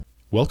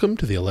Welcome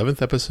to the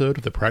 11th episode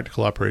of the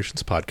Practical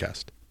Operations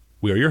Podcast.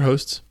 We are your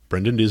hosts,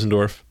 Brendan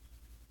Diesendorf.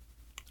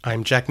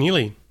 I'm Jack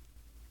Neely.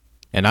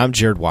 And I'm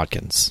Jared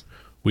Watkins.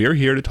 We are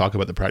here to talk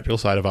about the practical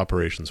side of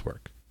operations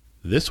work.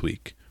 This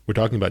week, we're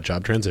talking about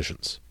job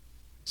transitions.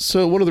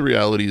 So one of the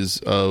realities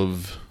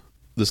of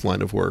this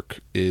line of work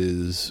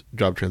is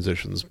job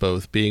transitions,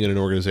 both being in an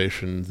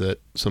organization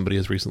that somebody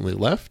has recently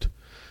left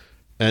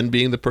and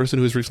being the person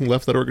who has recently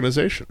left that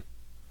organization.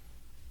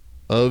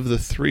 Of the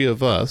three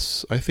of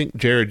us, I think,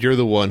 Jared, you're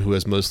the one who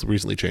has most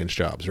recently changed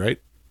jobs,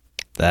 right?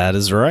 That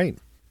is right.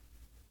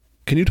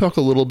 Can you talk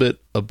a little bit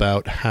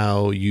about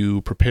how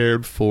you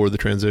prepared for the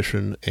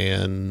transition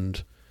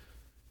and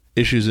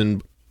issues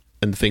and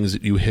things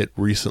that you hit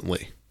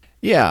recently?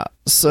 Yeah,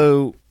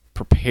 so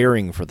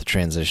preparing for the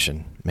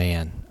transition,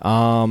 man.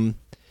 I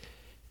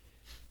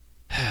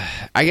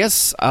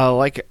guess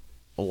like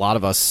a lot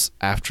of us,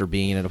 after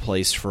being in a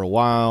place for a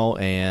while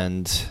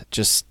and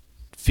just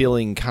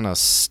feeling kind of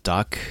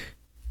stuck,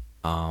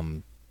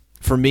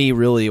 for me,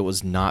 really, it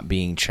was not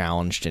being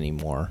challenged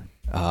anymore.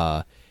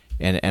 And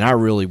I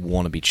really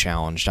want to be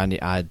challenged.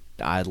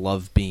 I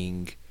love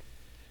being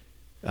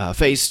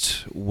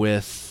faced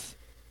with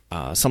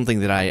something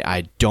that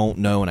I don't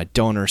know and I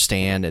don't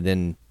understand, and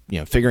then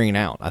figuring it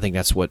out. I think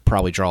that's what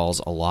probably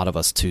draws a lot of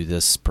us to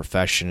this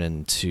profession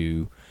and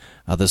to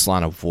this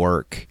line of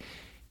work.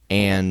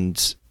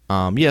 And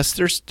yes,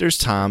 there's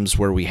times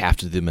where we have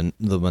to do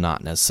the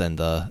monotonous and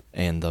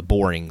the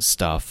boring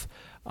stuff.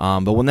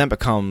 But when that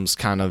becomes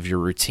kind of your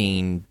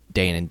routine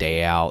day in and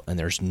day out, and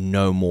there's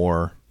no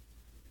more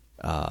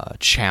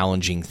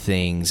challenging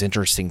things,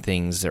 interesting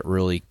things that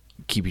really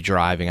keep you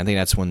driving, I think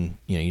that's when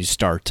you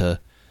start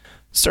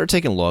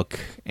taking a look.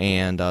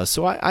 And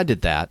so I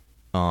did that.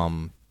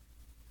 And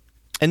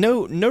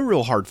no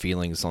real hard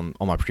feelings on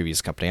my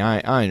previous company.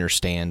 I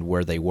understand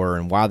where they were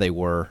and why they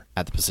were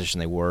at the position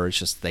they were. It's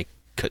just they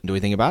couldn't do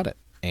anything about it.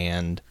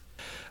 And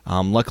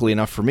luckily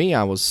enough for me,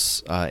 I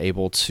was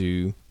able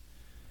to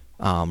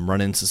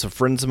run into some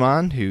friends of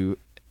mine who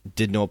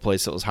did know a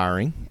place that was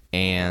hiring.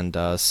 And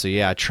so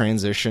yeah, I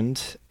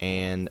transitioned,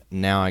 and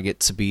now I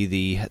get to be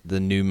the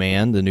new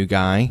man, the new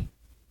guy.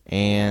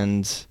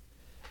 And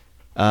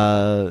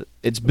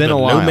it's been a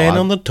while. No man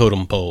on the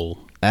totem pole.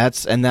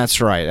 That's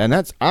right. And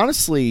that's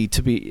honestly,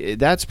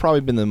 that's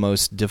probably been the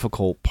most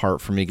difficult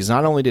part for me, because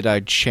not only did I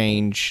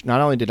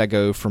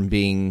go from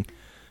being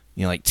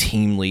like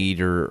team lead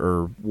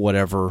or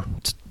whatever,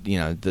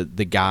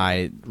 the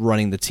guy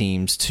running the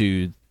teams,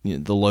 to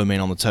the low man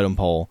on the totem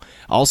pole.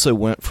 I also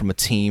went from a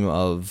team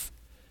of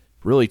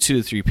really 2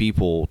 to 3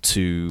 people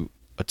to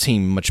a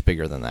team much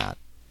bigger than that.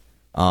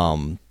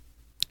 And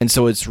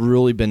so it's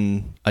really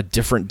been a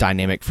different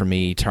dynamic for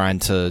me, trying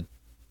to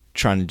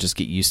just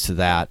get used to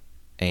that.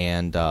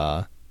 And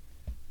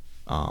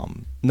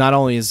not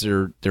only is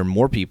there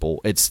more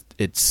people,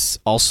 it's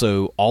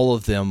also all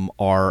of them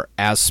are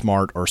as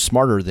smart or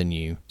smarter than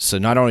you. So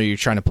not only are you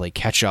trying to play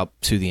catch up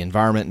to the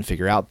environment and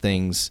figure out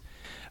things,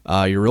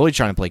 you're really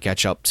trying to play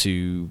catch up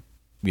to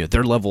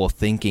their level of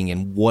thinking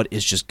and what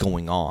is just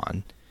going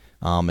on,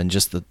 and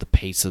just the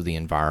pace of the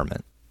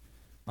environment.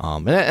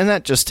 And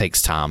that just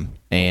takes time.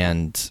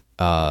 And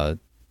I've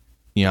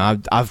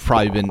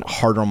probably been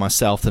harder on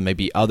myself than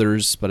maybe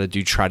others, but I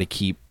do try to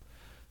keep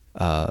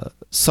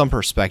some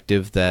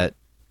perspective that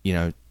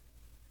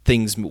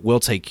things will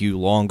take you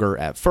longer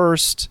at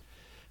first.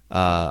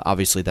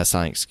 Obviously, that's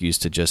not an excuse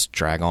to just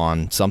drag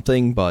on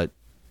something, but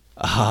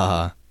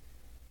at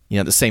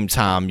the same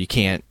time, you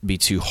can't be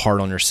too hard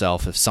on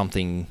yourself if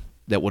something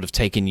that would have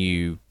taken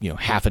you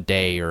half a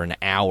day or an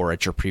hour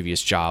at your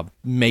previous job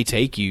may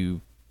take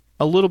you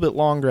a little bit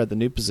longer at the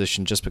new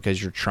position, just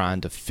because you're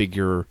trying to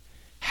figure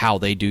how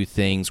they do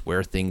things,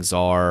 where things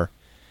are,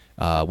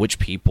 which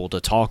people to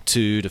talk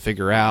to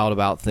figure out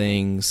about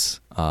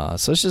things.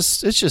 So it's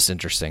just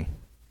interesting.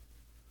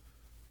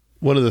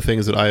 One of the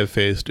things that I have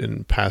faced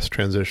in past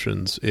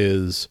transitions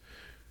is,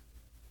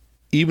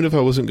 even if I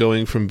wasn't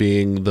going from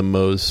being the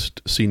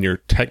most senior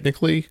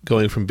technically,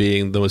 going from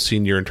being the most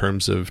senior in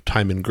terms of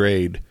time and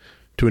grade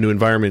to a new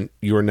environment,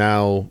 you are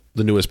now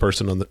the newest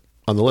person on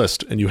the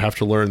list, and you have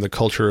to learn the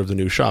culture of the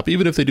new shop,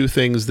 even if they do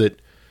things that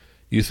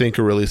you think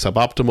are really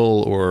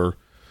suboptimal or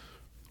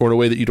in a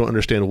way that you don't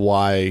understand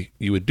why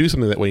you would do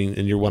something that way,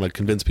 and you want to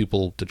convince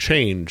people to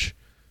change.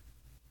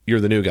 You're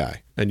the new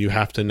guy, and you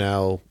have to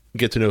now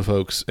get to know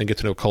folks and get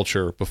to know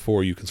culture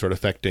before you can start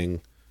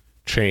affecting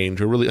change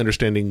or really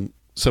understanding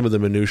some of the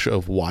minutia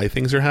of why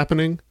things are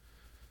happening.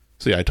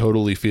 So yeah, I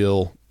totally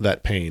feel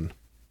that pain.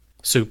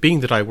 So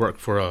being that I work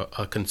for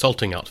a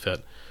consulting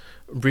outfit,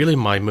 really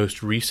my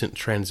most recent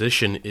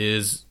transition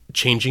is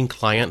changing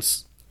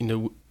clients,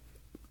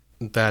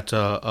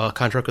 that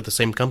contract with the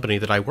same company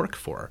that I work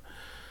for.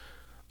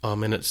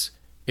 And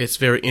it's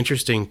very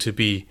interesting to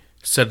be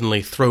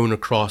suddenly thrown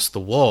across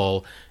the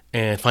wall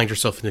and find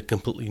yourself in a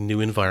completely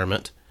new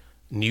environment,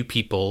 new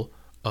people,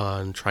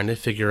 and trying to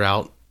figure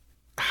out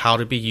how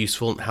to be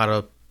useful and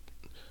how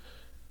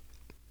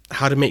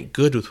to make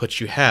good with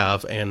what you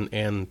have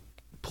and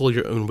pull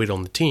your own weight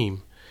on the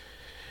team.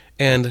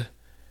 And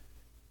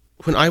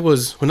when I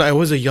was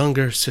a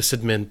younger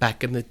sysadmin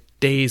back in the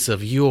days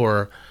of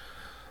yore,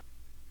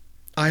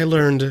 I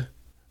learned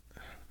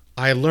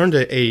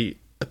a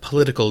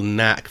political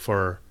knack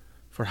for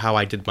how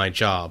I did my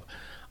job.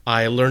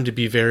 I learned to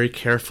be very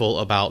careful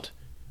about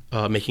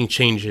making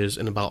changes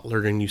and about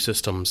learning new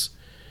systems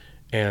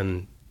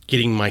and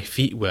getting my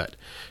feet wet,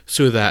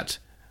 so that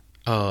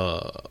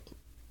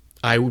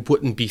I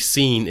wouldn't be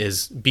seen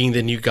as being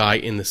the new guy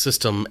in the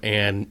system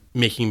and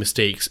making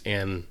mistakes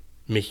and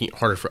making it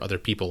harder for other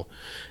people.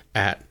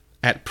 At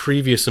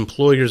previous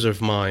employers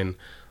of mine,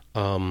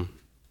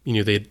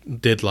 they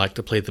did like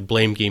to play the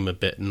blame game a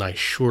bit, and I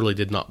surely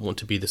did not want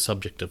to be the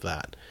subject of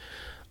that.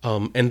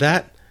 And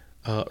that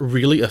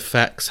really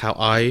affects how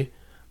I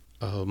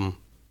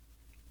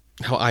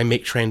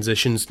make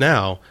transitions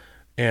now,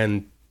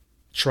 and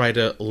try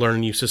to learn a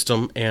new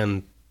system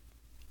and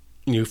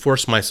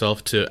force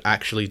myself to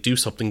actually do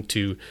something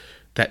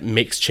that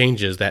makes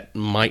changes that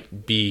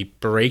might be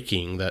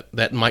breaking,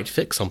 that might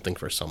fix something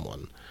for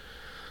someone.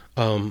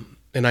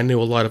 And I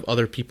know a lot of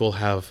other people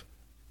have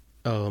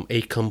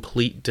a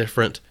complete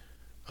different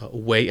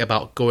way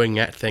about going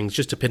at things,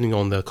 just depending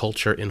on the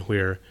culture and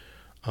where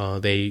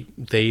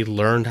they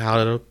learned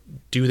how to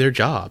do their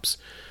jobs.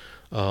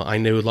 I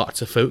know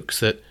lots of folks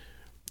that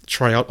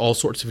try out all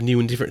sorts of new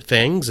and different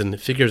things and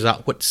figures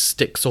out what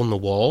sticks on the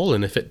wall,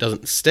 and if it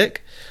doesn't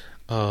stick,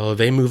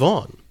 they move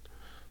on.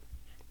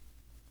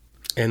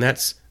 And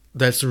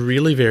that's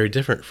really very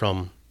different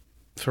from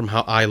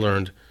how I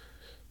learned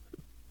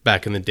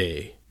back in the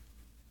day.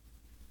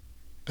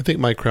 I think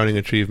my crowning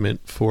achievement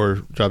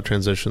for job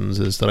transitions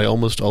is that I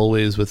almost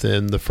always,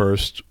 within the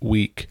first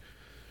week,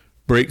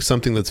 break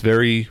something that's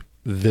very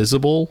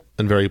visible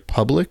and very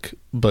public,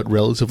 but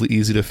relatively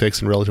easy to fix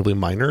and relatively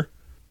minor.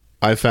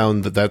 I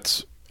found that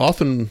that's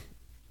often,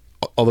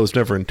 although it's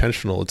never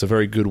intentional, it's a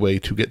very good way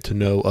to get to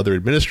know other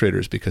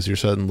administrators, because you're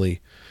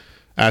suddenly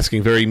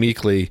asking very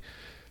meekly,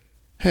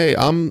 hey,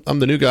 I'm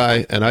the new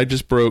guy, and I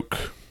just broke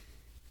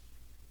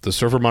the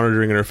server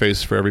monitoring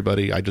interface for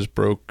everybody. I just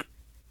broke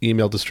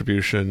email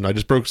distribution. I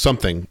just broke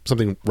something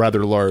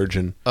rather large.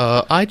 And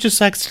I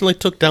just accidentally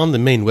took down the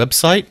main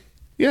website.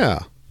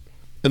 Yeah.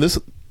 And this...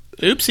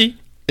 Oopsie.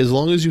 As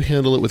long as you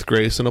handle it with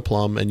grace and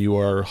aplomb and you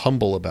are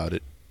humble about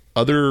it,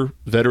 other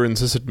veteran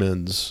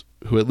sysadmins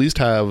who at least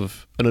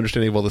have an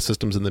understanding of all the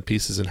systems and the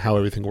pieces and how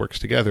everything works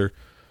together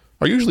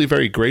are usually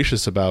very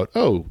gracious about,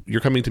 oh,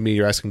 you're coming to me,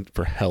 you're asking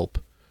for help.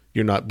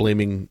 You're not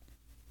blaming,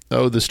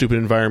 oh, the stupid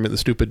environment, the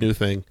stupid new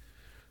thing.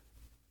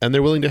 And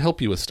they're willing to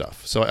help you with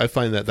stuff. So I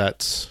find that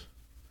that's...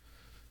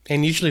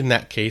 And usually in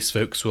that case,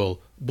 folks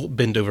will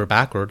bend over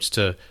backwards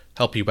to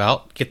help you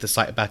out, get the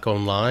site back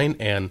online,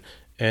 and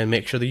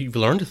make sure that you've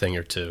learned a thing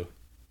or two.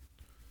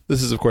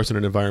 This is, of course, in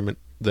an environment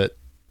that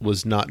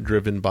was not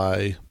driven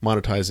by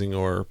monetizing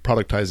or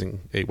productizing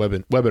a web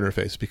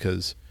interface,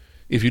 because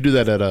if you do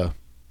that at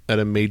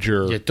a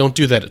major... Yeah, don't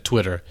do that at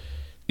Twitter.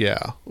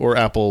 Yeah, or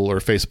Apple or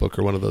Facebook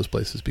or one of those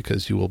places,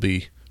 because you will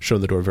be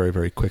shown the door very,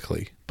 very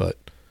quickly. But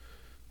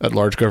at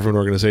large government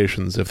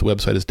organizations, if the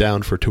website is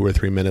down for 2 or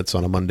 3 minutes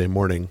on a Monday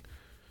morning,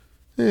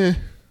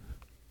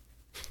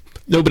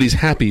 nobody's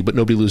happy, but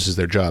nobody loses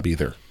their job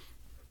either.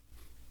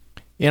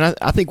 And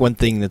I think one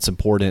thing that's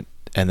important,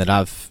 and that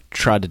I've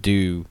tried to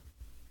do,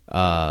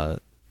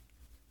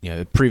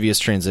 previous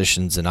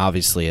transitions, and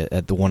obviously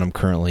at the one I'm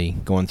currently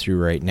going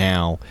through right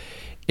now,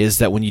 is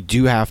that when you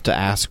do have to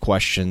ask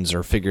questions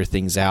or figure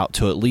things out,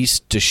 to at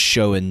least to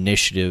show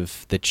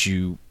initiative that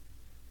you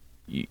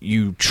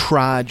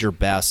tried your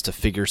best to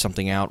figure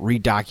something out,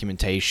 read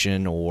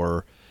documentation,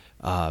 or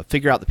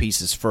figure out the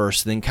pieces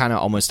first, then kind of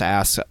almost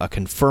ask a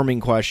confirming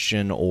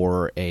question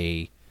or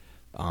a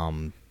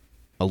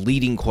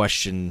leading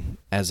question,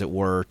 as it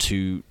were,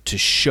 to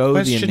show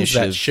Questions the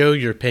initiative. That show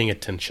you're paying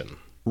attention.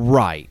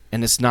 Right.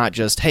 And it's not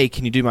just, hey,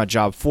 can you do my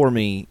job for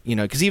me?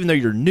 Because even though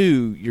you're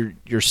new,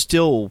 you're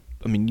still,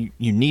 you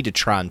need to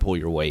try and pull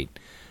your weight.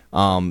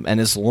 And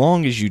as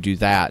long as you do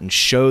that and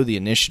show the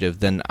initiative,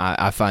 then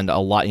I find a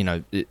lot,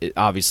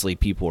 obviously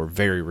people are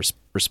very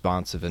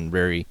responsive and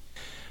very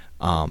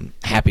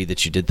happy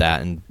that you did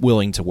that and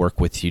willing to work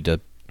with you to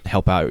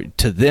help out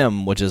to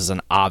them, which is an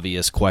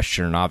obvious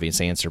question, an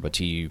obvious answer, but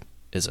to you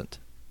isn't.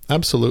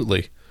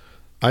 Absolutely.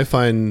 I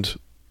find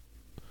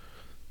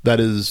that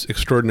is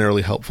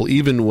extraordinarily helpful,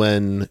 even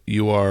when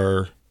you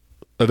are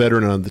a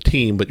veteran on the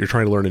team, but you're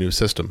trying to learn a new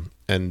system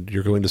and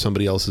you're going to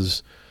somebody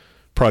else's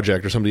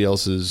project or somebody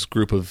else's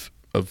group of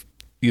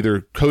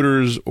either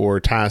coders or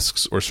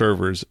tasks or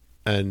servers,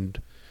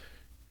 and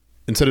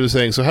instead of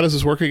saying, so how does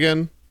this work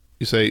again?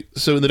 You say,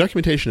 so in the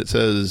documentation it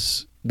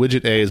says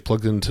widget A is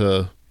plugged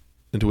into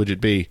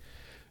widget B,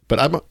 but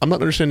I'm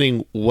not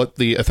understanding what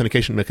the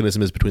authentication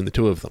mechanism is between the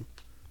two of them.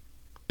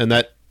 And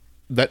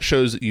that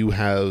shows that you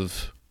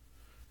have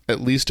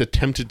at least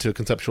attempted to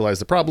conceptualize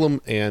the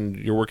problem and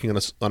you're working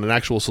on an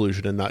actual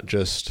solution, and not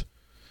just,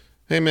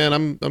 hey man,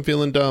 I'm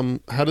feeling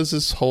dumb. How does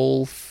this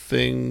whole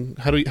thing,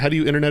 how do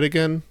you internet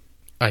again?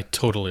 I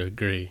totally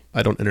agree.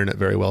 I don't internet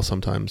very well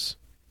sometimes.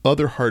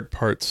 other hard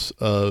parts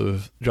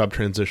of job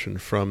transition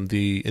from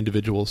the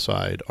individual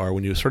side are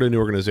when you start a new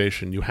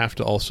organization, you have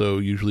to also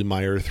usually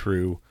mire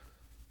through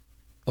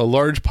a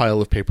large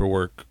pile of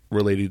paperwork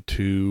related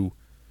to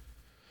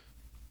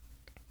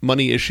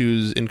money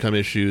issues, income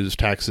issues,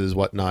 taxes,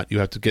 whatnot. You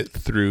have to get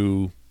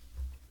through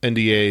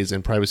NDAs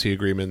and privacy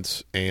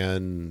agreements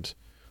and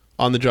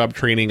on-the-job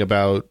training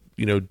about,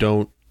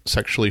 don't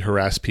sexually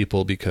harass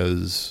people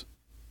because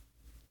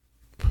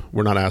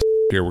we're not asked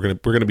here. We're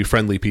gonna be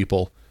friendly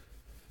people.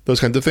 Those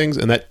kinds of things,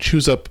 and that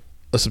chews up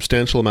a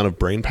substantial amount of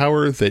brain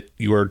power that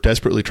you are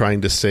desperately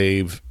trying to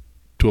save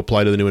to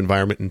apply to the new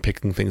environment and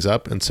picking things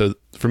up. And so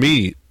for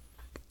me,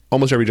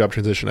 almost every job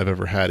transition I've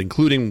ever had,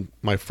 including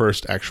my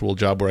first actual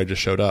job where I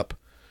just showed up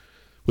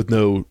with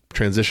no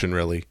transition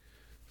really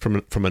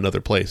from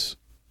another place,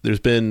 there's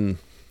been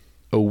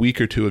a week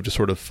or two of just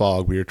sort of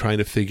fog where you're trying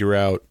to figure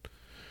out,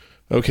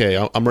 okay,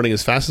 I'm running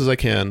as fast as I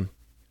can,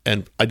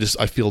 and I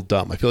feel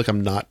dumb. I feel like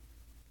I'm not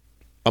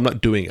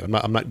doing it.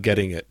 I'm not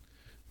getting it.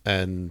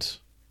 And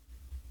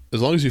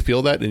as long as you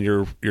feel that and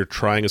you're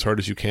trying as hard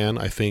as you can,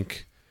 I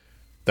think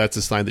that's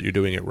a sign that you're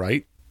doing it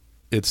right.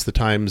 It's the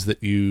times that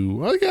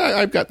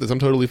I've got this, I'm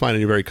totally fine, and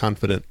you're very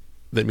confident.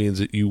 That means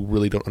that you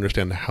really don't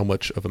understand how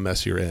much of a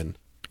mess you're in.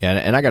 Yeah,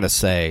 and I got to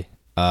say,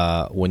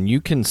 when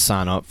you can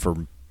sign up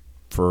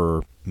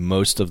for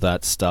most of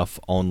that stuff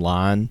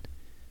online,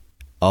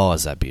 oh,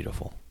 is that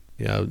beautiful.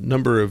 Yeah, a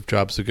number of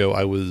jobs ago,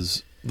 I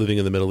was living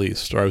in the Middle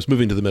East, or I was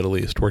moving to the Middle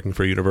East, working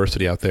for a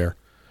university out there.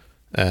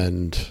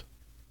 And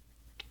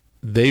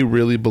they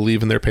really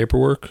believe in their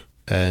paperwork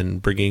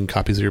and bringing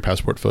copies of your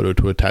passport photo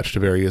to attach to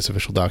various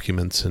official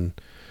documents. And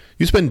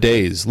you spend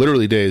days,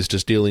 literally days,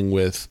 just dealing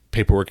with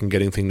paperwork and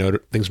getting things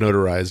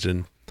notarized.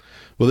 And,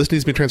 well, this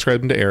needs to be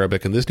transcribed into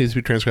Arabic, and this needs to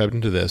be transcribed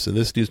into this, and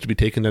this needs to be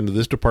taken down to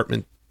this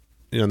department,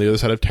 on the other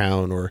side of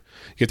town, or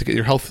you have to get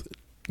your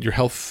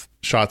health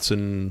shots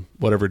and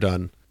whatever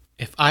done.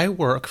 If I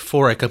work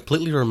for a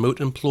completely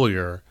remote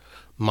employer,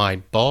 my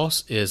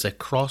boss is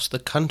across the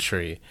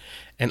country,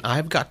 and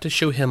I've got to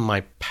show him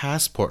my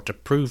passport to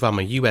prove I'm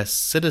a U.S.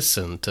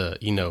 citizen to,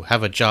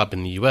 have a job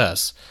in the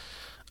U.S.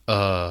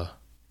 How's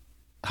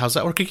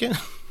that work again?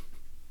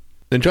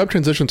 And job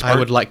transitions I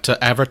would like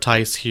to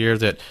advertise here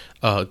that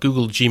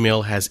Google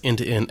Gmail has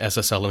end-to-end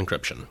SSL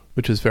encryption.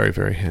 Which is very,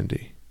 very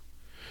handy.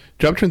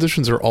 Job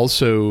transitions are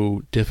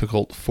also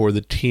difficult for the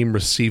team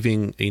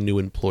receiving a new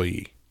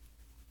employee,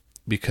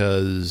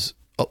 because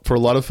for a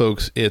lot of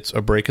folks, it's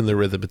a break in the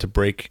rhythm. It's a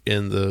break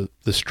in the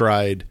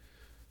stride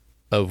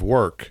of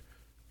work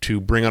to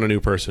bring on a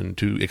new person,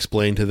 to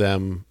explain to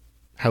them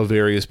how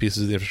various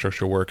pieces of the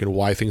infrastructure work and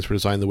why things were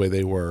designed the way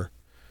they were.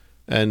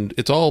 And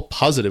it's all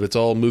positive. It's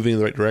all moving in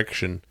the right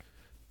direction.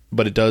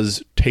 But it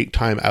does take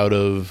time out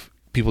of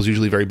people's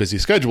usually very busy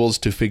schedules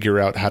to figure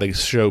out how to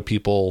show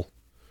people,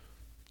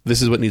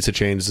 this is what needs to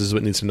change, this is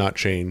what needs to not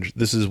change,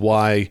 this is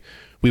why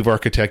we've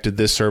architected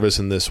this service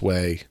in this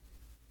way.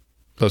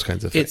 Those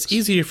kinds of things. It's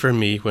easier for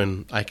me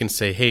when I can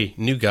say, hey,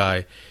 new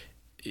guy,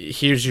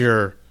 here's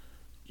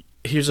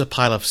a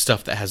pile of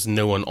stuff that has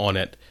no one on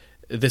it.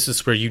 This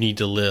is where you need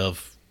to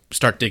live.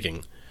 Start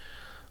digging.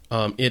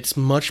 It's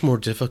much more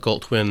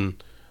difficult when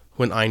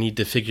I need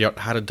to figure out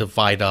how to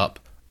divide up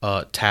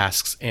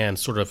tasks and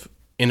sort of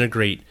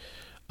integrate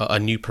a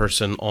new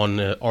person on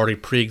an already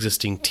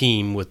pre-existing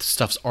team with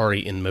stuff's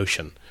already in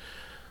motion.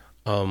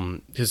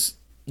 Because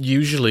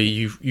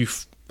usually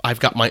I've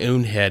got my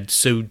own head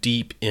so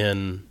deep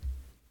in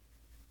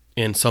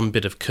some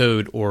bit of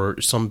code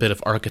or some bit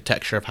of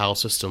architecture of how a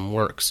system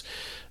works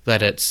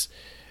that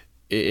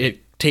it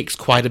takes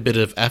quite a bit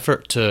of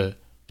effort to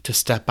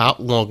step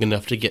out long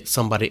enough to get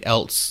somebody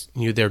else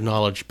their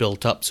knowledge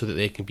built up so that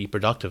they can be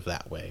productive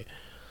that way.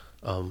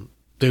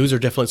 Those are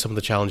definitely some of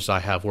the challenges I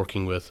have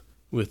working with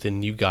a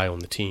new guy on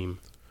the team.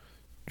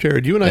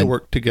 Jared, you and I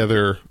worked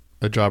together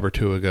a job or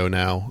two ago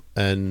now,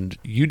 and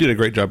you did a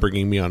great job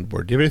bringing me on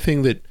board. Do you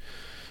have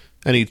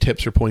any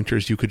tips or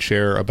pointers you could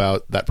share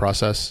about that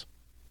process?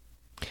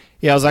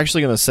 Yeah, I was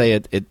actually going to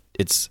say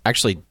it's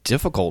actually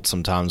difficult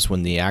sometimes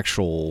when the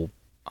actual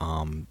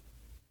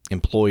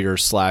employer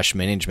 /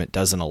 management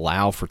doesn't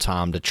allow for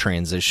time to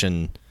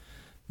transition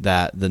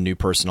the new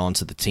person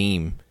onto the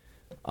team.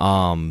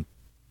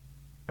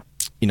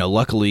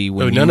 Luckily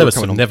when none of us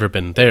have never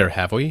been there,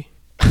 have we?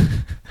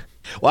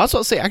 Well, I was about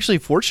to say, actually,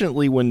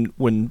 fortunately,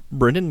 when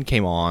Brendan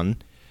came on,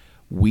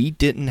 we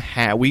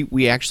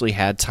actually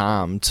had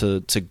time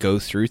to go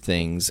through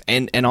things,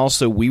 and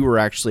also we were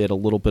actually at a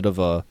little bit of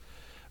a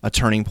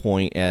turning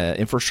point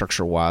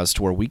infrastructure wise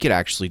to where we could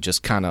actually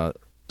just kind of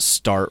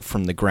start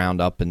from the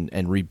ground up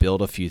and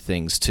rebuild a few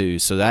things too.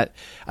 So that,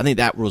 I think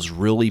that was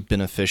really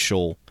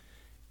beneficial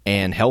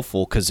and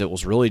helpful, because it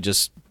was really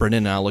just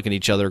Brendan and I looking at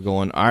each other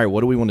going, all right,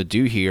 what do we want to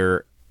do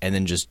here? And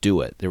then just do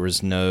it. There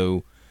was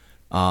no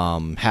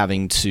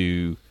having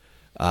to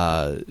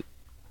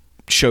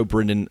show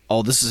Brendan,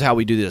 oh, this is how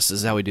we do this. This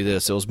is how we do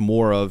this. It was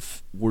more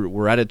of,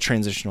 we're at a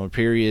transitional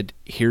period.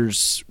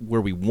 Here's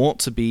where we want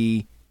to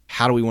be.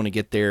 How do we want to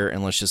get there?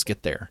 And let's just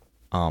get there.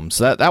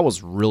 So that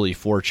was really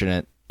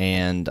fortunate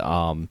and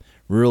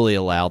really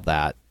allowed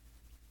that.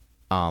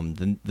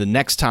 The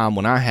next time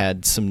when I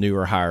had some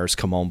newer hires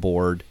come on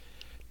board,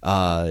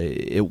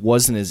 it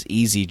wasn't as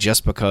easy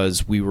just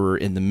because we were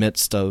in the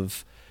midst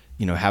of,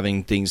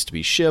 having things to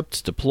be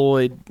shipped,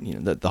 deployed,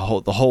 the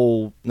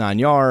whole 9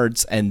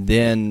 yards, and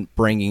then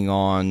bringing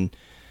on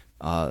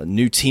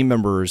new team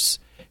members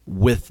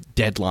with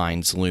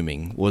deadlines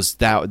looming.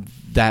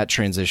 That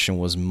transition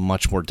was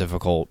much more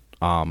difficult.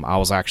 I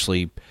was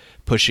actually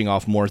pushing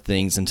off more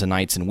things into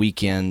nights and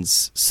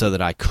weekends so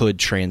that I could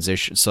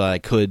transition, so that I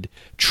could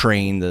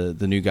train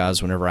the new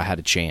guys whenever I had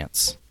a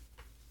chance.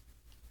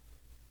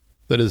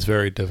 That is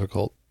very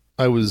difficult.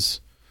 I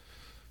was,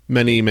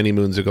 many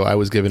moons ago, I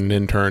was given an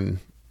intern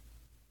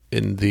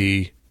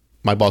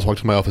my boss walked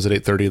to my office at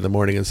 8:30 in the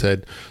morning and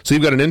said, "So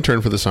you've got an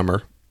intern for the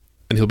summer,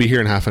 and he'll be here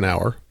in half an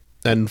hour,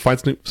 and find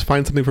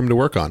something for him to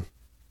work on."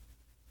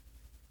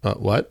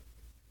 What?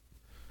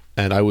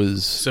 And I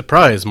was...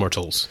 Surprise,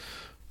 mortals.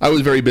 I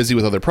was very busy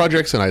with other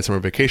projects, and I had summer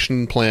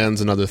vacation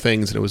plans and other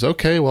things, and it was,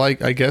 okay, well,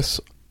 I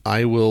guess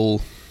I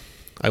will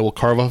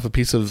carve off a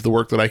piece of the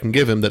work that I can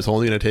give him that's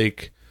only going to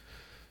take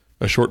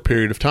a short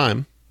period of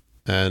time,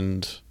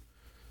 and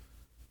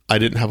I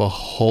didn't have a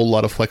whole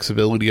lot of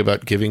flexibility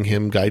about giving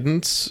him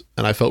guidance,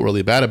 and I felt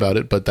really bad about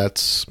it, but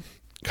that's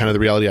kind of the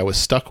reality I was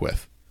stuck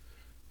with.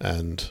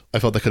 And I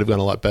felt that could have gone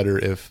a lot better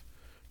if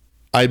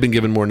I'd been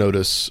given more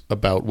notice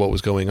about what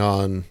was going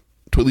on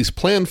to at least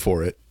plan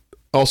for it,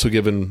 also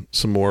given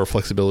some more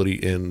flexibility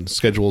in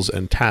schedules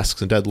and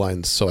tasks and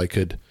deadlines so I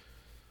could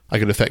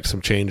affect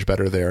some change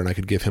better there, and I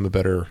could give him a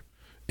better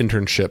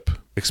internship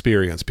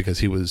experience, because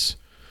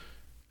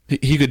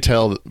he could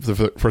tell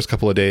the first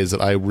couple of days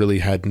that I really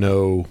had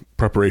no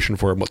preparation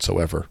for him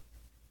whatsoever.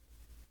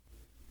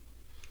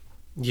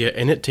 Yeah,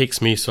 and it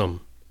takes me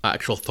some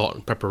actual thought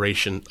and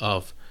preparation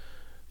of,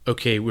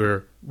 okay,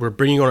 we're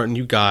bringing on a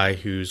new guy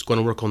who's going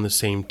to work on the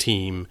same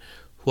team.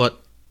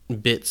 What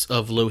bits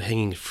of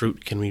low-hanging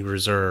fruit can we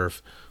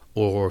reserve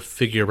or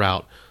figure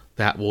out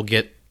that will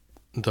get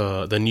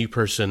the new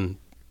person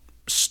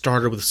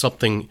started with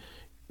something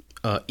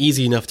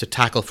easy enough to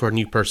tackle for a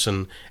new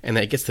person, and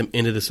that gets them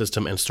into the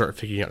system and start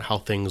figuring out how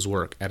things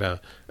work at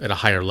a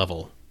higher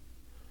level.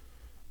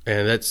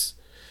 And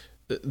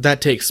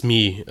that takes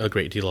me a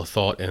great deal of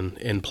thought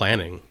and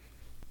planning.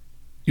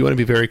 You want to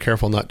be very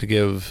careful not to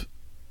give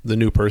the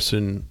new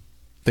person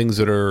things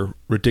that are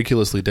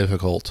ridiculously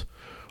difficult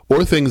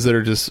or things that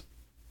are just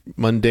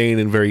mundane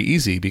and very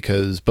easy,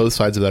 because both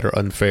sides of that are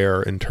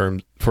unfair in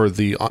terms for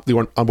the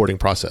onboarding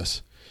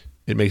process.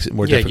 It makes it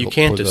more difficult. Yeah, you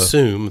can't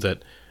assume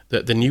that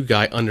the new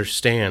guy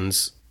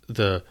understands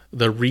the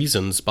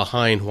reasons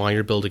behind why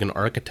you're building an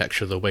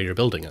architecture the way you're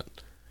building it.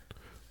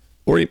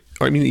 Or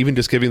I mean, even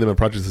just giving them a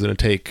project that's going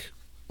to take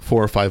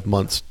 4 or 5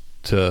 months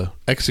to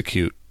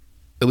execute,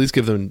 at least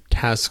give them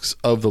tasks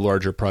of the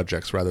larger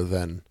projects rather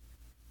than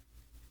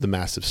the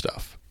massive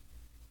stuff.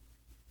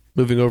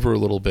 Moving over a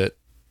little bit,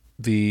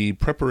 the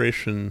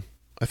preparation,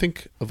 I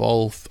think of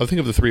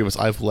the three of us,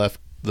 I've left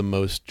the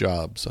most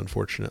jobs,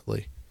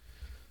 unfortunately.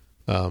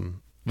 But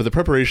the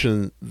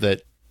preparation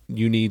that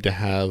you need to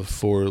have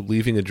for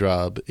leaving a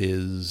job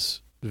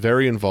is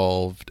very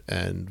involved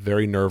and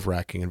very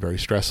nerve-wracking and very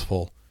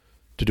stressful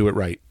to do it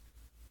right.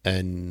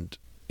 And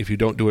if you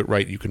don't do it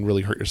right, you can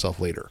really hurt yourself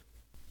later.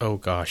 Oh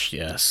gosh,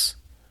 yes.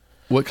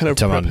 What kind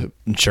of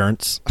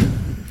insurance?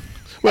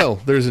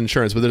 Well, there's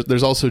insurance, but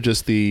there's also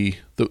just the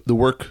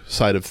work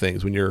side of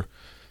things, when you're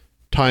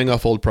tying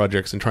off old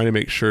projects and trying to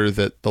make sure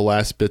that the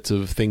last bits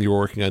of things you're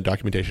working on,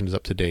 documentation, is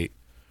up to date,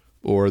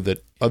 or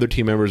that other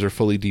team members are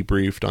fully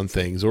debriefed on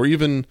things, or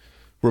even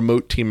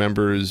remote team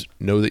members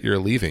know that you're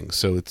leaving.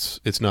 So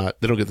it's not,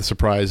 they don't get the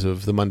surprise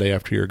of the Monday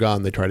after you're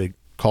gone. They try to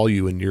call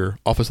you and your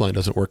office line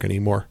doesn't work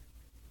anymore.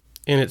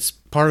 And it's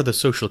part of the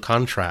social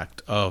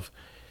contract of,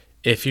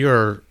 if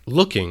you're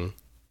looking,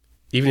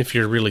 even if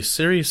you're really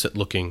serious at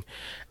looking,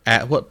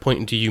 at what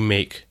point do you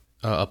make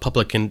a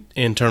public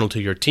internal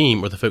to your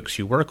team or the folks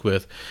you work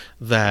with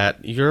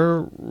that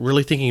you're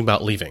really thinking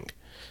about leaving?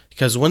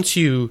 Because once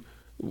you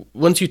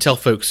tell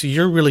folks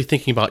you're really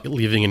thinking about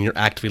leaving and you're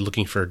actively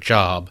looking for a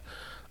job,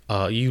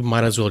 you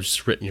might as well have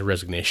just written your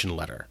resignation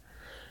letter.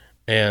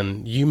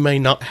 And you may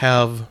not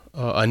have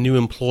a new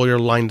employer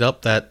lined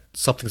up that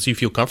something that you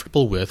feel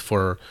comfortable with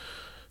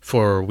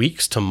for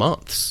weeks to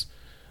months.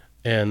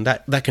 And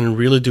that can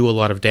really do a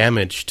lot of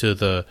damage to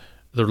the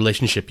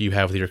relationship you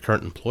have with your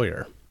current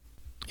employer.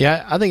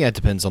 Yeah, I think that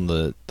depends on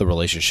the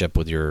relationship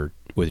with your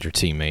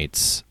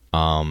teammates.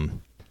 I've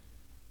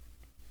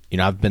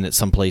been at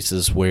some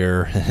places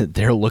where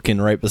they're looking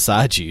right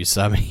beside you.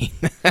 So I mean,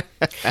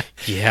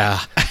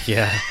 yeah.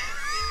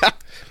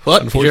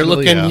 What? If you're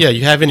looking, yeah.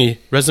 You have any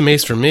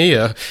resumes for me?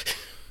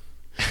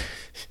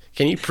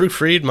 Can you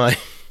proofread my?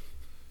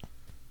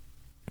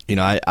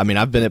 I mean,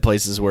 I've been at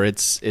places where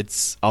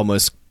it's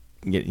almost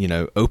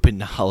open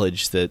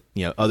knowledge that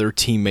other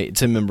team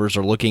members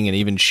are looking and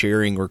even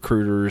sharing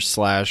recruiters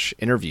 /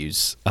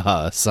 interviews.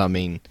 So I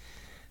mean,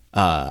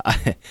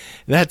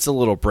 that's a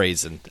little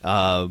brazen,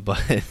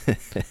 but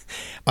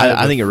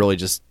I think it really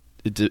just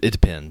it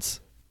depends.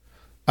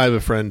 I have a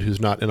friend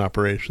who's not in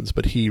operations,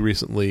 but he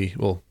recently,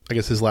 well, I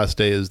guess his last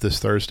day is this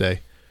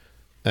Thursday,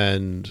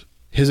 and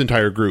his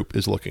entire group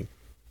is looking,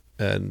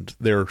 and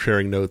they're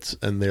sharing notes,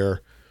 and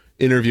they're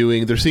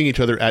interviewing. They're seeing each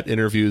other at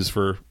interviews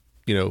for,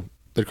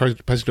 they're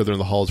passing each other in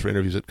the halls for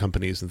interviews at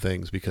companies and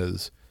things,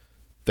 because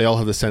they all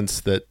have the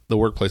sense that the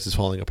workplace is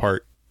falling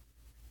apart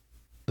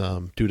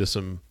due to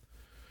some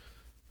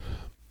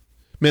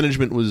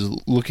management was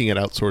looking at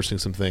outsourcing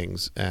some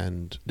things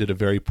and did a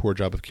very poor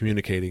job of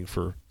communicating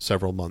for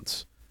several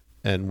months.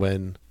 And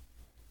when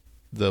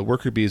the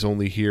worker bees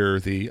only hear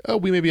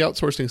we may be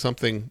outsourcing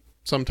something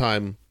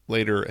sometime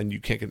later and you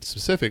can't get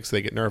specifics,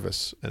 they get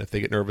nervous. And if they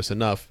get nervous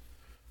enough,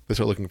 they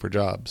start looking for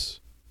jobs.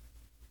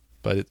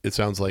 But it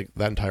sounds like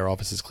that entire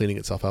office is cleaning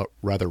itself out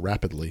rather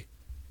rapidly.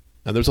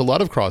 And there's a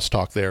lot of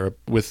crosstalk there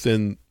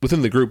within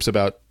the groups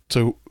about,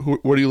 so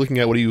what are you looking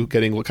at? What are you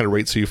getting? What kind of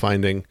rates are you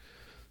finding?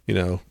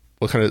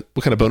 What kind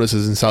of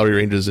bonuses and salary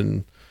ranges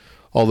and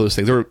all those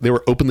things. They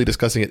were openly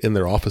discussing it in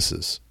their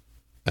offices,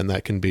 and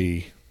that can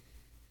be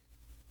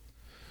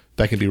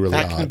really odd.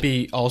 That can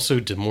be also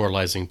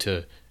demoralizing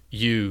to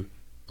you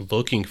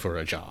looking for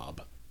a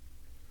job.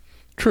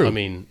 True. I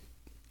mean,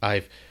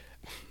 I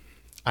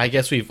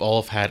guess we've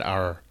all had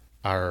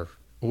our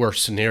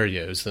worse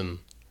scenarios than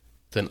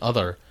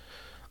other.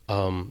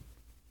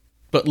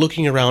 But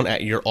looking around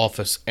at your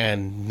office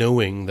and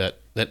knowing that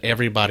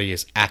everybody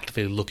is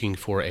actively looking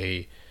for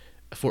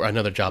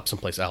another job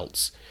someplace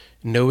else,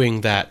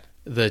 knowing that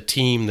the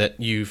team that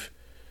you've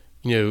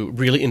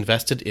really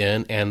invested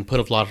in and put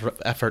a lot of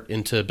effort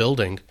into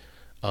building,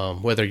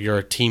 whether you're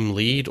a team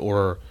lead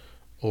or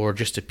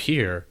just a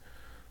peer,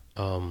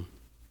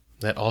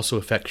 that also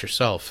affects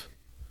yourself,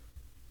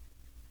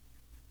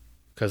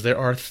 because there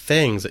are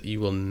things that you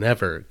will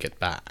never get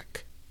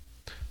back.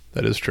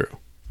 That is true.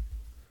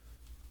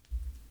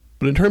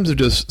 But in terms of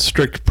just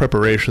strict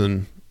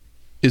preparation,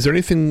 is there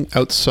anything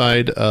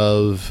outside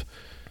of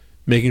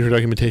making sure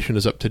documentation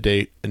is up to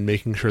date and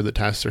making sure that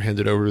tasks are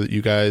handed over that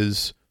you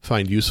guys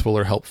find useful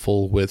or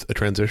helpful with a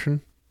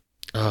transition?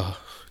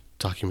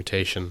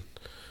 Documentation.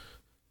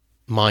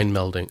 Mind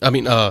melding. I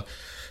mean,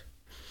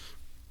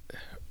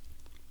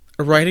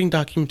 writing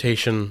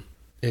documentation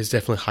is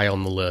definitely high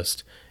on the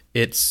list.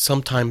 It's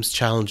sometimes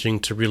challenging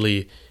to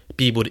really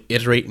be able to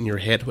iterate in your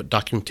head what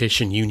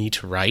documentation you need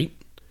to write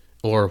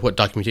or what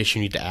documentation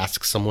you need to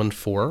ask someone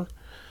for.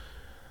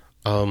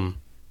 And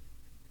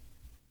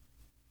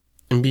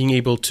being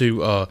able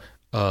to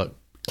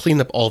clean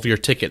up all of your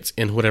tickets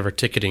in whatever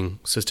ticketing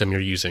system you're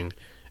using.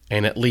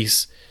 And at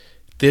least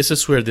this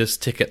is where this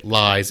ticket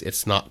lies.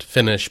 It's not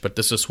finished, but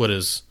this is what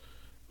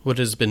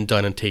has been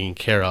done and taken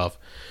care of.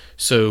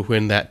 So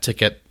when that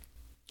ticket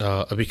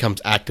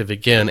becomes active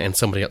again and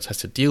somebody else has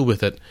to deal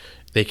with it,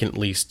 they can at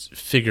least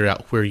figure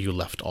out where you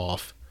left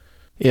off.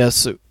 Yeah,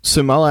 so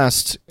my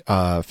last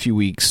few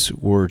weeks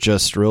were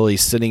just really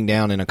sitting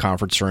down in a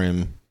conference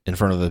room in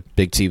front of a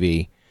big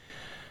TV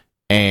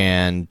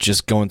and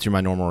just going through my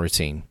normal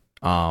routine.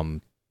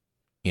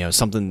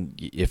 Something,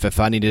 if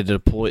I needed to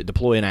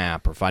deploy an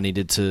app, or if I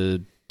needed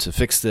to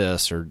fix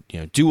this, or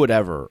do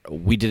whatever,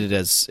 we did it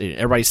as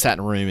everybody sat in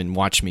a room and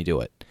watched me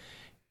do it.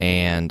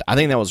 And I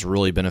think that was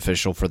really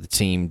beneficial for the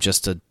team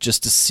just to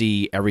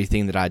see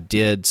everything that I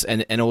did,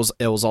 and it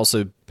was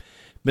also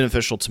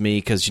beneficial to me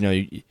because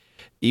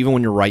even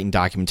when you're writing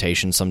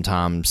documentation,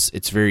 sometimes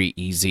it's very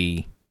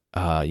easy.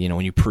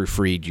 When you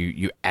proofread,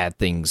 you add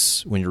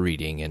things when you're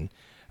reading, and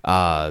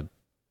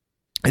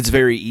it's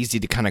very easy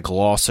to kind of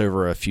gloss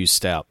over a few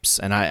steps.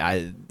 And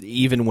I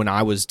even when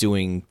I was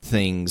doing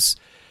things,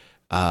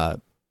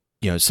 some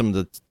of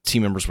the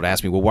team members would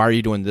ask me, "Well, why are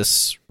you doing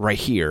this right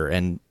here?"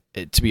 And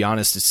to be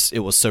honest, it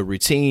was so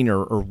routine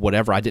or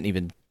whatever, I didn't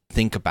even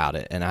think about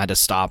it, and I had to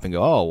stop and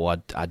go, "Oh,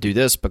 well, I do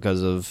this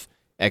because of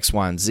X,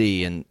 Y, and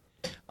Z," and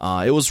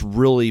it was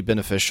really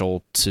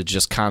beneficial to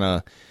just kind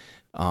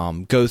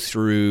of go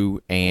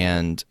through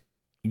and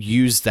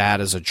use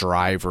that as a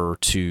driver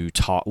to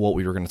talk what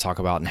we were going to talk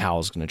about and how I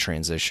was going to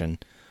transition,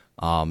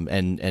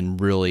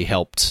 and really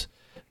helped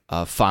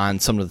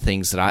find some of the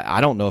things that I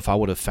don't know if I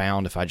would have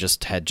found if I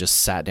just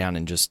sat down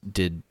and just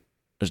did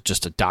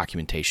just a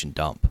documentation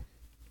dump.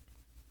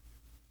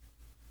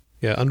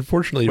 Yeah,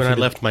 unfortunately, when I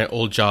left my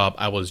old job,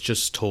 I was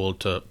just told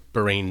to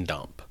brain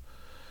dump,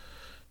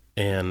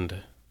 and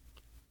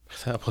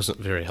that wasn't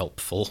very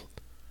helpful.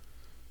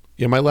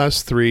 Yeah, my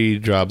last 3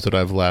 jobs that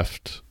I've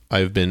left,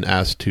 I've been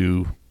asked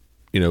to,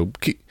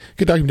 get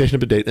documentation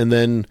up to date, and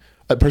then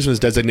a person is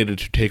designated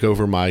to take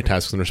over my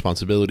tasks and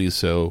responsibilities.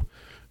 So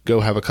go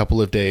have a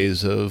couple of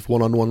days of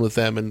one-on-one with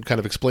them and kind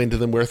of explain to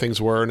them where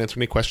things were and answer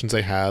any questions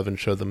they have and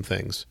show them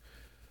things.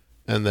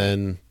 And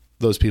then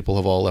those people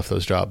have all left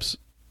those jobs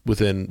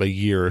within a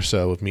year or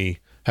so of me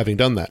having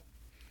done that,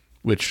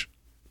 which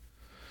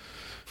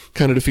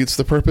kind of defeats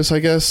the purpose, I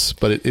guess,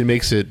 but it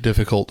makes it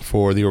difficult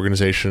for the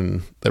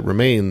organization that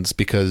remains,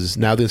 because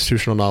now the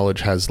institutional knowledge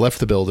has left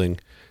the building,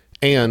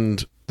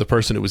 and the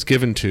person it was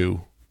given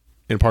to,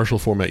 in partial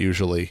format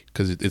usually,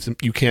 because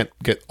you can't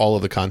get all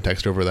of the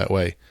context over that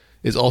way,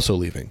 is also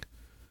leaving.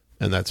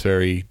 and that's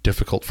very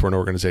difficult for an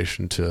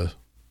organization to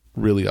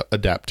really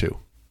adapt to.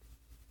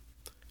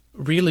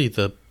 Really,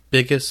 the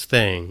biggest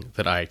thing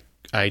that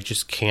I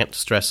just can't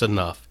stress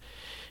enough,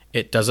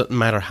 it doesn't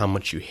matter how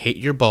much you hate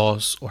your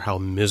boss or how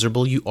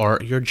miserable you are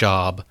at your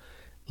job,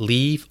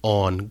 leave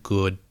on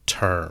good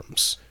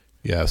terms.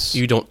 Yes.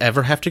 You don't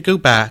ever have to go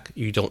back.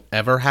 You don't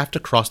ever have to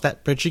cross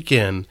that bridge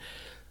again.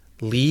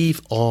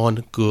 Leave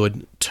on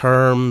good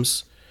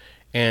terms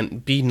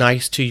and be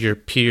nice to your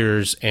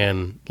peers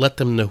and let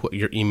them know what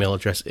your email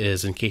address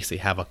is in case they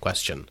have a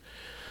question.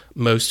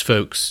 Most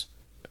folks,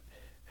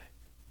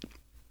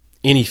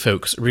 any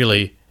folks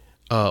really,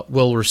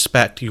 will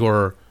respect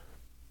your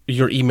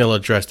email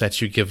address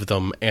that you give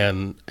them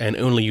and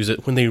only use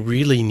it when they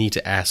really need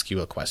to ask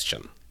you a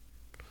question.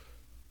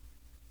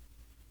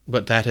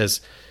 But that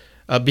is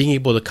being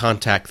able to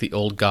contact the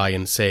old guy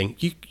and saying,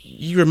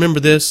 you remember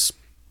this?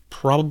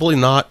 Probably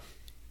not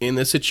in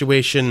this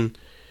situation.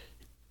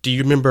 Do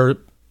you remember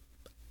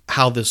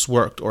how this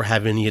worked or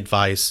have any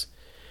advice?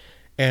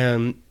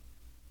 And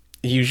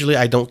usually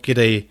I don't get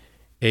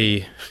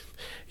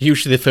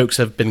usually the folks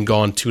have been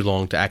gone too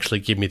long to actually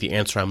give me the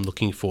answer I'm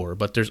looking for,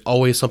 but there's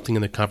always something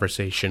in the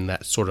conversation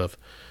that sort of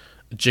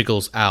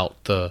jiggles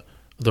out the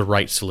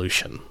right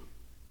solution.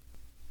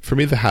 For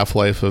me, the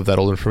half-life of that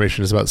old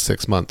information is about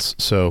 6 months.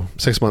 So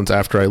 6 months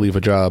after I leave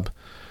a job,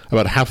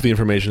 about half of the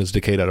information is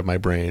decayed out of my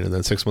brain, and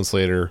then 6 months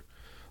later,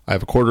 I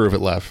have a quarter of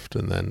it left,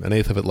 and then an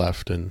eighth of it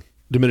left, and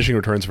diminishing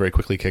returns very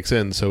quickly kicks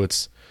in. So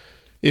it's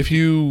if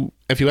you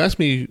ask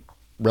me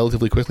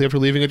relatively quickly after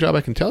leaving a job,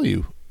 I can tell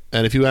you.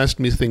 And if you asked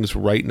me things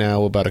right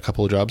now about a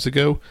couple of jobs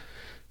ago,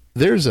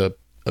 there's a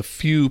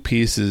few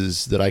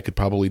pieces that I could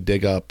probably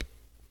dig up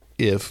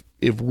if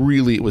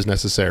really it was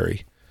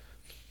necessary.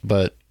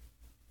 But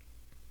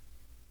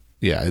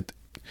yeah,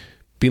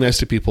 be nice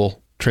to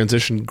people.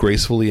 Transition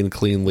gracefully and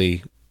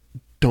cleanly.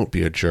 Don't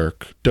be a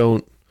jerk.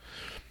 Don't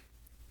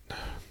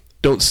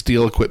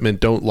steal equipment.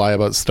 Don't lie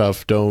about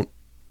stuff. Don't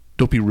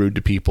be rude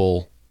to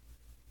people.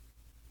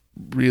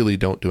 Really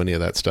don't do any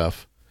of that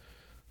stuff.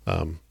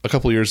 A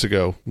couple of years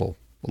ago, well,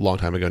 a long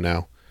time ago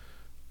now,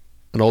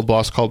 an old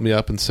boss called me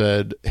up and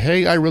said,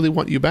 "Hey, I really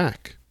want you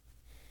back."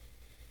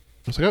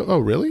 I was like, "Oh,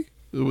 really?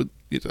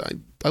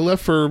 I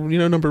left for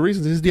a number of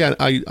reasons." He said, "Yeah,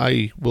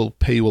 I will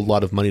pay you a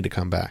lot of money to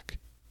come back."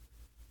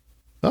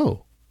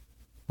 Oh,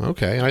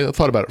 okay. And I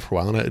thought about it for a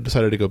while, and I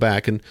decided to go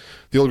back. And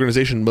the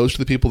organization, most of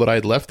the people that I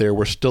had left there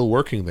were still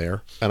working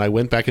there, and I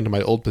went back into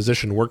my old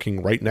position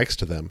working right next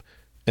to them.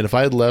 And if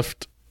I had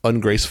left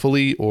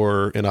ungracefully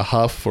or in a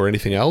huff or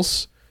anything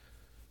else,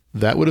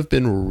 that would have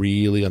been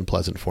really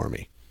unpleasant for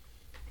me.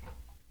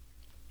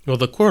 Well,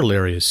 the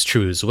corollary is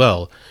true as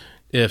well.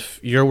 If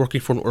you're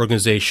working for an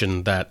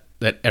organization that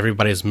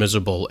everybody's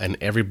miserable and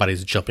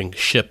everybody's jumping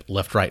ship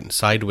left, right, and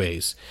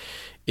sideways,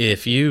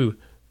 if you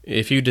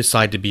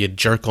decide to be a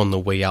jerk on the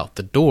way out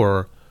the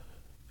door,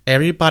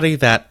 everybody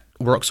that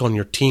works on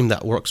your team,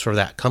 that works for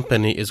that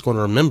company, is going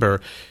to remember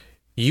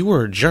you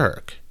were a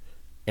jerk.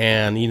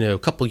 And, a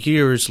couple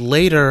years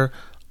later,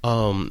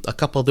 a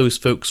couple of those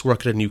folks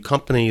work at a new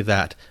company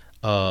that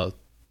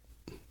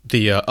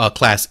the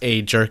Class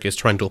A jerk is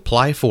trying to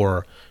apply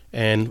for,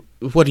 and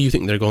what do you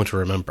think they're going to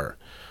remember?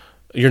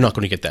 You're not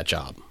going to get that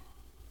job.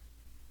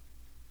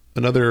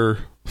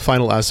 Another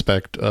final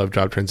aspect of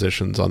job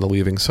transitions on the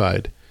leaving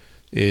side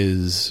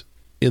is,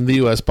 in the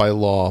U.S. by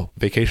law,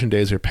 vacation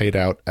days are paid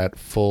out at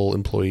full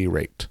employee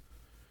rate.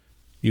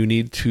 You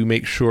need to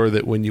make sure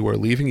that when you are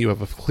leaving, you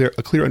have a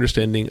clear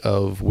understanding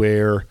of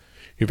where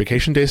your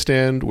vacation days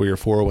stand, where your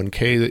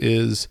 401k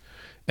is,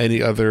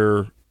 any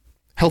other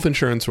health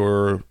insurance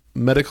or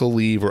medical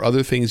leave or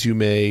other things you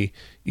may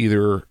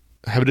either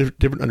have a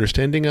different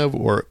understanding of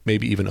or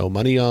maybe even owe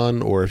money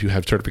on, or if you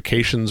have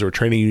certifications or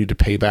training you need to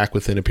pay back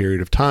within a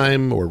period of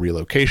time or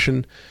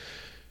relocation.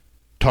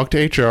 Talk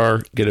to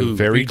HR, get a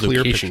very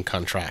clear relocation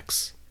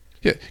contracts.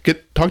 Yeah,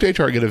 talk to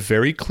HR, get a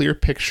very clear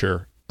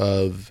picture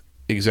of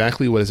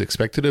exactly what is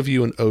expected of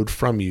you and owed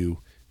from you,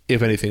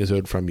 if anything is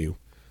owed from you.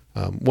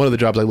 One of the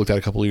jobs I looked at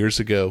a couple of years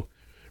ago,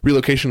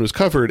 relocation was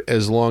covered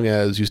as long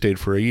as you stayed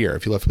for a year.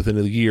 If you left within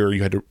a year,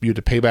 you had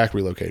to pay back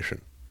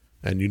relocation,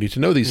 and you need to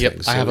know these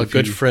things. I have a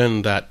good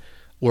friend that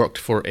worked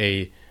for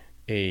a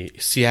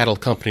Seattle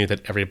company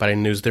that everybody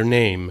knows their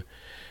name,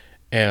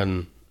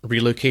 and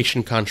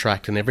relocation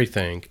contract and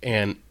everything,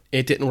 and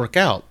it didn't work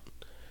out,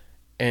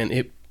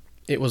 and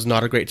it was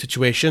not a great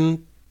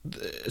situation.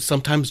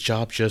 Sometimes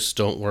jobs just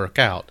don't work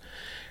out,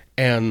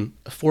 and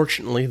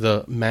fortunately,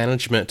 the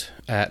management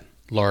at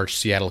large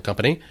Seattle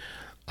company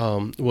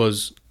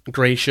was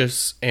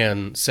gracious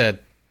and said,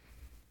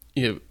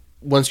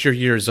 once your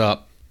year's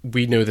up,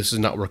 we know this is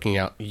not working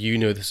out. You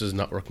know this is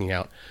not working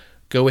out.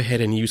 Go ahead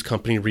and use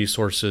company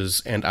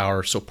resources and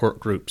our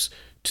support groups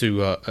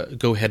to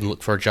go ahead and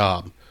look for a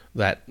job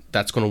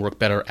that's going to work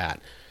better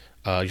at.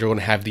 You're going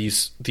to have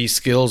these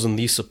skills and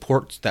these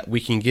supports that we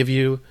can give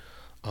you.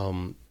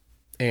 And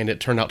it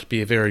turned out to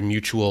be a very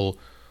mutual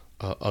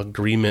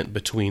agreement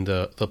between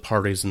the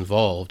parties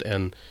involved.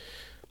 And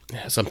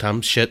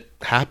sometimes shit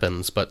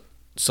happens, but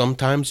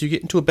sometimes you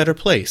get into a better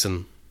place,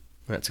 and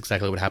That's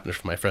exactly what happened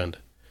for my friend.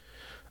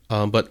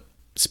 But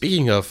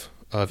speaking of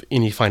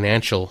any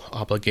financial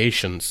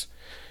obligations,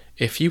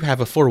 if you have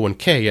a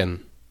 401k,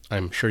 and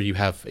I'm sure you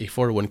have a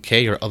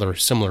 401k or other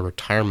similar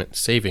retirement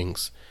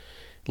savings,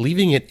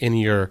 leaving it in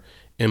your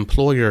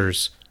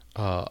employer's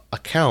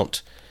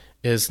account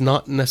is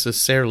not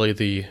necessarily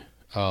the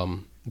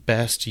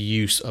best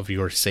use of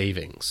your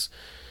savings.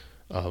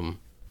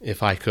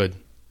 If I could,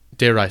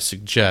 dare I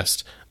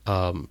suggest,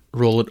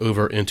 roll it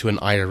over into an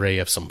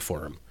IRA of some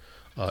form,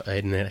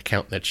 in an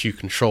account that you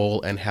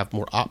control and have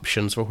more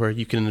options for where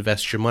you can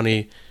invest your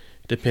money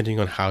depending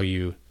on how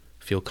you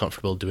feel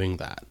comfortable doing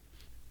that.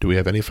 Do we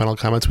have any final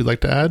comments we'd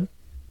like to add?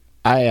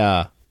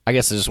 I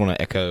guess I just want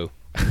to echo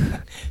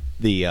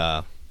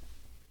the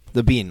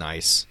being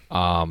nice.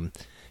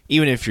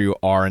 Even if you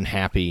are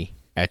unhappy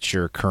at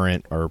your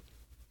current, or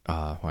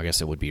I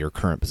guess it would be your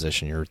current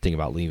position, you're thinking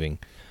about leaving.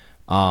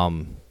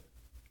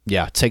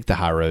 Yeah, take the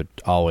high road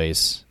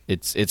always.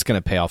 It's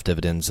going to pay off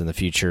dividends in the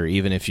future,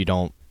 even if you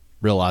don't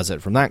realize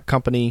it from that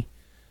company.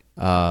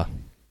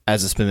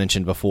 As it's been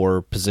mentioned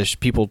before,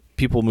 people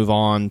move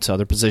on to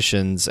other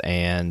positions,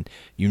 and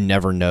you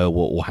never know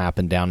what will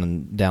happen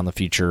down the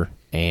future.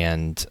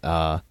 And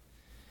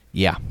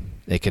yeah,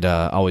 it could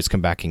always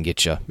come back and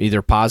get you,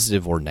 either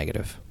positive or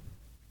negative.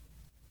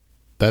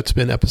 That's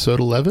been episode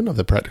 11 of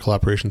the Practical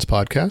Operations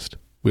Podcast.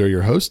 We are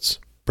your hosts,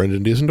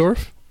 Brendan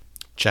Diesendorf,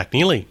 Jack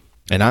Neely,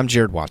 and I'm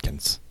Jared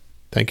Watkins.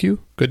 Thank you.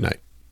 Good night.